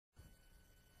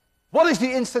What is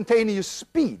the instantaneous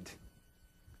speed?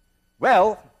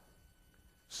 Well,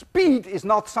 speed is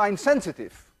not sign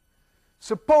sensitive.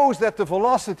 Suppose that the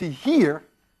velocity here,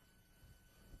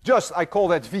 just I call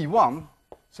that v1,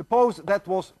 suppose that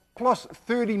was plus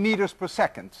 30 meters per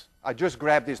second. I just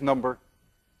grabbed this number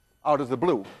out of the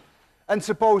blue. And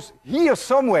suppose here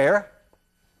somewhere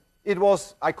it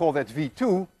was, I call that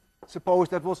v2, suppose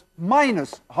that was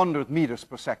minus 100 meters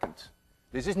per second.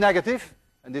 This is negative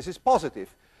and this is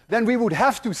positive. Then we would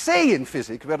have to say in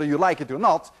physics, whether you like it or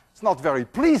not, it's not very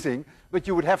pleasing, but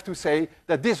you would have to say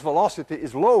that this velocity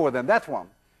is lower than that one,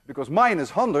 because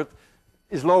minus 100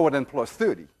 is lower than plus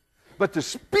 30. But the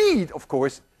speed, of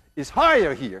course, is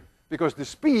higher here, because the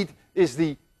speed is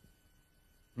the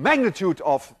magnitude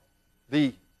of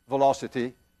the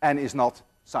velocity and is not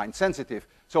sign sensitive.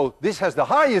 So this has the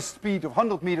highest speed of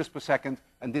 100 meters per second,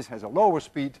 and this has a lower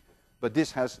speed, but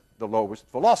this has the lowest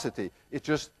velocity. It's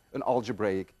just an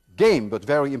algebraic game, but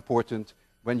very important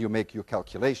when you make your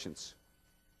calculations.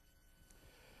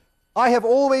 I have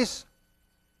always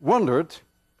wondered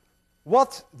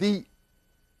what the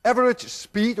average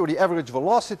speed or the average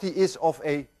velocity is of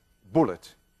a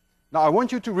bullet. Now I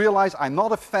want you to realize I'm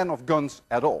not a fan of guns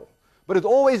at all, but it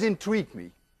always intrigued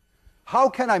me. How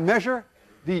can I measure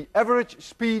the average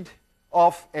speed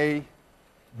of a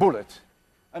bullet?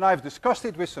 And I've discussed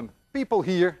it with some people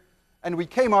here, and we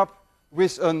came up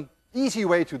with an easy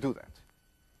way to do that.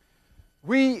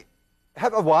 We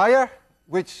have a wire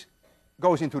which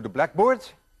goes into the blackboard,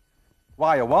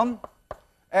 wire 1,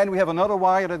 and we have another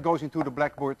wire that goes into the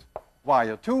blackboard,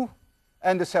 wire 2,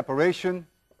 and the separation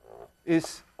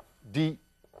is d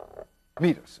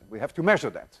meters. We have to measure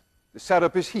that. The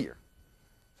setup is here.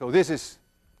 So this is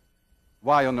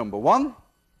wire number 1,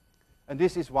 and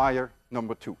this is wire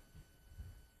number 2.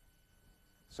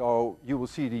 So you will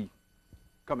see the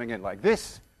coming in like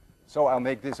this. So I'll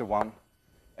make this a 1,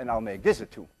 and I'll make this a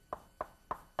 2.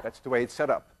 That's the way it's set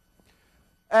up.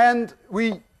 And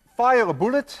we fire a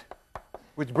bullet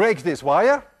which breaks this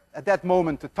wire. At that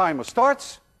moment the timer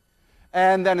starts,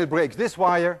 and then it breaks this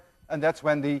wire, and that's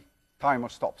when the timer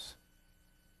stops.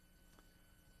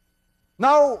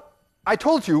 Now, I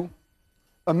told you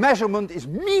a measurement is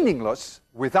meaningless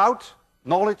without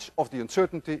knowledge of the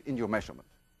uncertainty in your measurement.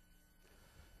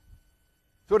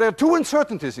 So there are two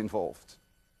uncertainties involved: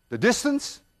 the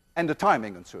distance and the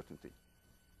timing uncertainty.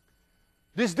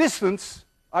 This distance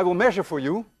I will measure for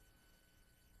you,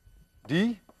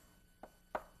 d.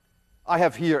 I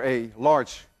have here a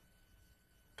large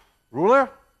ruler.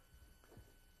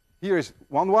 Here is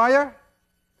one wire.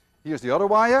 Here's the other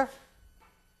wire.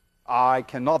 I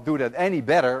cannot do that any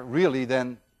better, really,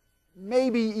 than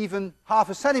maybe even half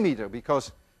a centimeter,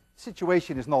 because the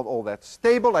situation is not all that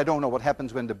stable. I don't know what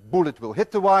happens when the bullet will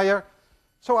hit the wire.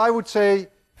 So I would say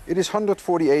it is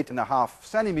 148.5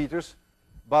 centimeters,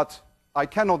 but I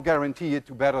cannot guarantee it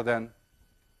to better than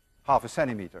half a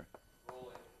centimeter.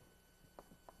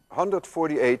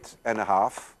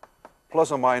 148.5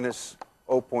 plus or minus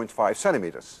 0.5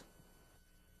 centimeters.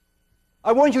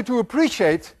 I want you to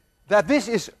appreciate that this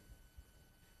is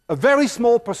a very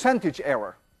small percentage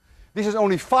error. This is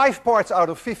only 5 parts out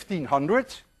of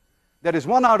 1500. That is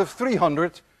 1 out of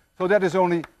 300. So that is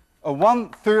only a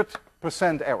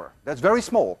 1/3% error. That's very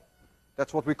small.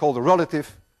 That's what we call the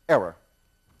relative error.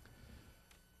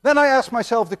 Then I ask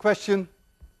myself the question,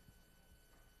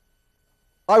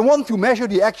 I want to measure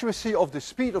the accuracy of the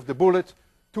speed of the bullet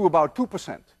to about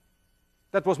 2%.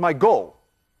 That was my goal.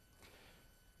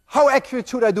 How accurate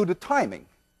should I do the timing?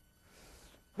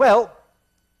 Well,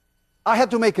 I had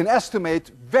to make an estimate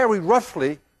very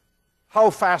roughly how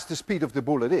fast the speed of the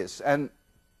bullet is. And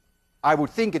I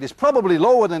would think it is probably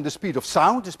lower than the speed of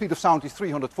sound. The speed of sound is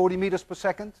 340 meters per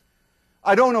second.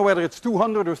 I don't know whether it's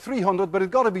 200 or 300, but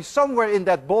it's got to be somewhere in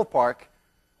that ballpark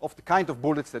of the kind of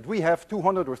bullets that we have,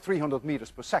 200 or 300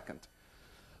 meters per second.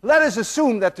 Let us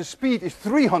assume that the speed is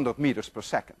 300 meters per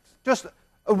second. Just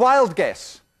a wild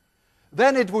guess.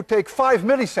 Then it would take 5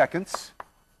 milliseconds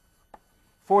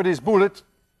for this bullet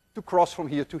to cross from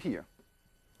here to here.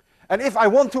 And if I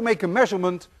want to make a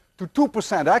measurement to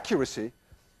 2% accuracy,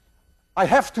 I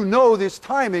have to know this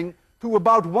timing to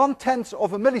about 1/10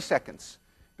 of a millisecond,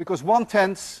 because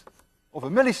 1/10 of a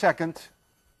millisecond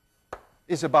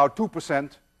is about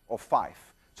 2% of 5.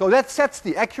 So that sets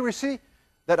the accuracy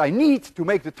that I need to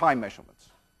make the time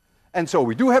measurements. And so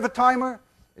we do have a timer.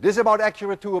 It is about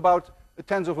accurate to about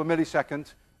 1/10 of a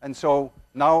millisecond. And so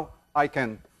now I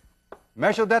can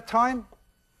measure that time.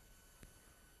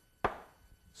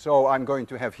 So I'm going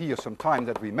to have here some time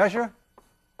that we measure,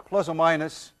 plus or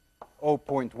minus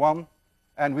 0.1,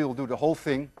 and we'll do the whole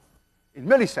thing in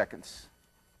milliseconds.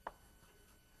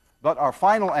 but our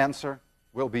final answer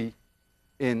will be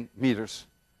in meters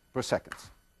per second.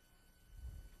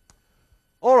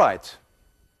 All right.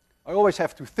 I always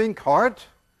have to think hard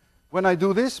when I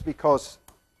do this, because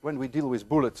when we deal with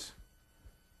bullets,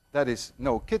 that is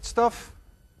no kid stuff.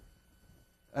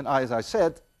 And as I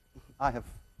said, I have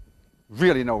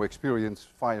really no experience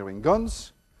firing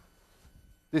guns.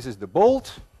 This is the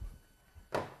bolt.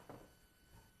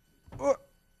 Oh,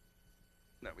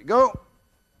 there we go.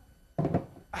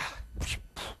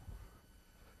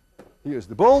 Here's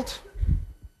the bolt.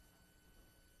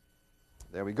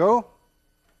 There we go.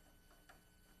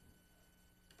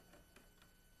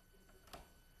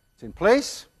 It's in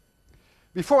place.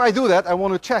 Before I do that, I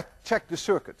want to check the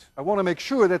circuit. I want to make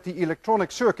sure that the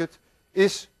electronic circuit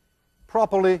is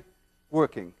properly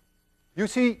working. You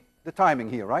see the timing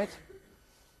here, right?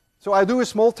 So I do a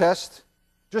small test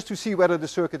just to see whether the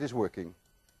circuit is working.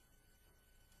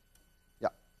 Yeah,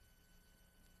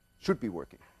 should be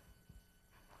working.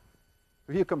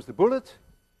 So here comes the bullet.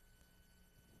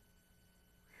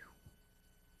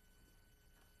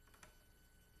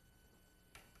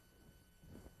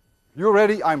 You're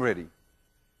ready, I'm ready.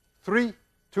 3,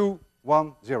 2,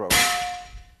 1, 0.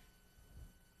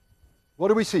 What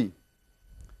do we see?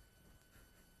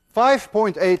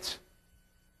 5.8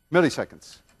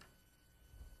 milliseconds.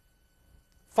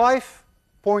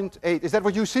 5.8, is that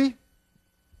what you see?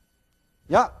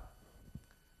 Yeah.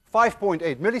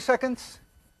 5.8 milliseconds.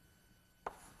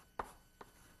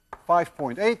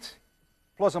 5.8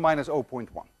 plus or minus 0.1.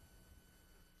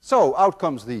 So out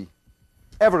comes the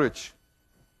average,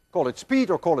 call it speed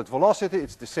or call it velocity,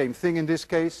 it's the same thing in this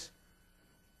case.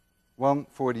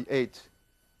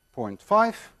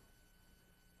 148.5,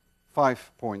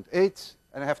 5.8,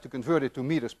 and I have to convert it to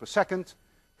meters per second.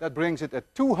 That brings it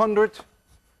at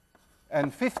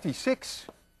 256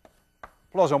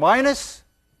 plus or minus.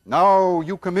 Now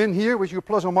you come in here with your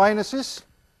plus or minuses.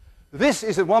 This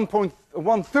is a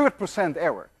 1/3%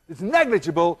 error. It's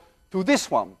negligible to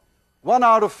this one. 1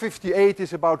 out of 58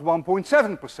 is about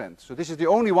 1.7%. So this is the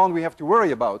only one we have to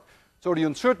worry about. So the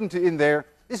uncertainty in there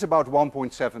is about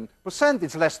 1.7%.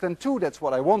 It's less than 2, that's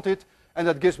what I wanted. And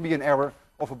that gives me an error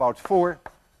of about 4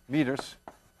 meters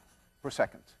per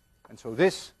second. And so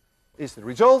this is the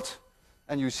result.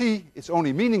 And you see, it's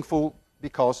only meaningful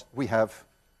because we have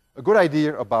a good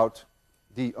idea about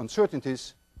the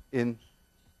uncertainties in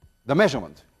the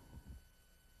measurement.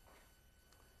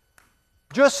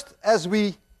 Just as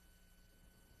we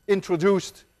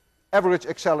introduced average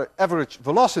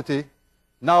velocity,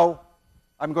 now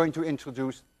I'm going to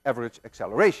introduce average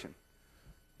acceleration.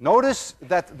 Notice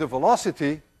that the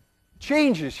velocity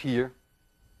changes here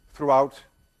throughout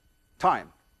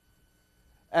time.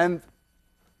 And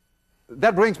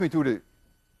that brings me to the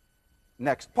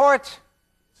next part.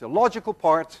 It's a logical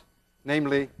part,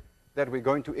 namely that we're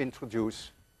going to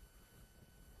introduce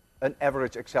an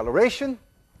average acceleration.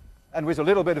 And with a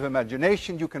little bit of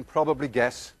imagination, you can probably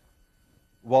guess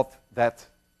what that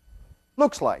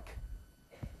looks like.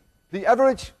 The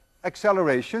average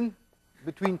acceleration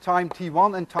between time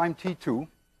t1 and time t2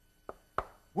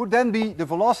 would then be the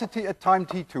velocity at time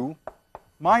t2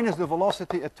 minus the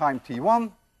velocity at time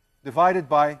t1 divided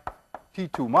by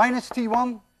t2 minus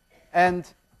t1,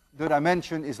 and the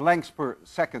dimension is lengths per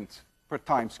second per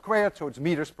time squared, so it's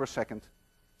meters per second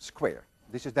squared.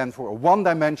 This is then for a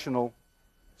one-dimensional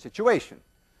situation.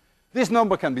 This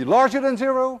number can be larger than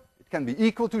 0, it can be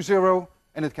equal to 0,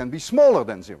 and it can be smaller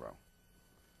than 0.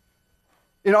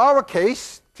 In our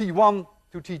case, t1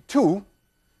 to t2,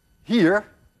 here,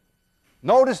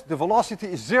 notice the velocity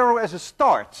is 0 as a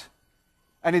start,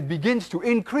 and it begins to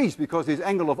increase because this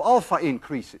angle of alpha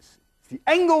increases. It's the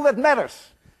angle that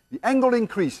matters. The angle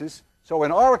increases, so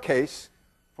in our case,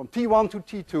 from t1 to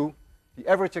t2, the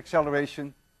average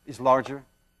acceleration is larger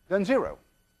than 0.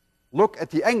 Look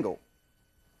at the angle.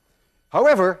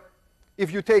 However,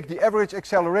 if you take the average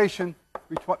acceleration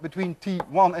between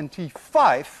t1 and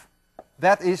t5,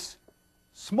 that is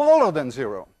smaller than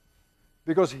 0.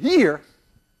 Because here,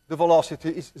 the velocity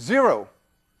is 0.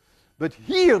 But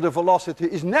here, the velocity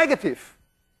is negative.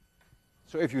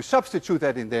 So if you substitute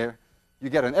that in there, you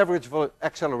get an average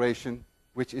acceleration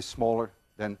which is smaller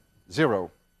than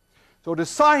 0. So the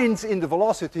signs in the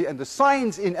velocity and the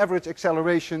signs in average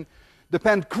acceleration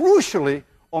depend crucially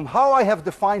on how I have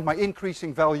defined my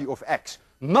increasing value of x,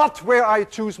 not where I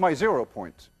choose my 0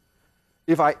 point.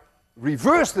 If I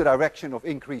reverse the direction of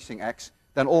increasing x,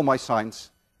 then all my signs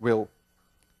will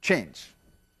change.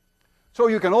 So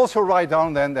you can also write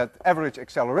down then that average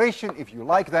acceleration, if you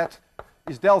like that,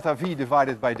 is delta v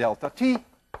divided by delta t,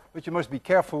 but you must be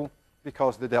careful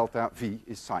because the delta v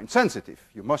is sign sensitive.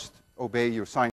 You must obey your sign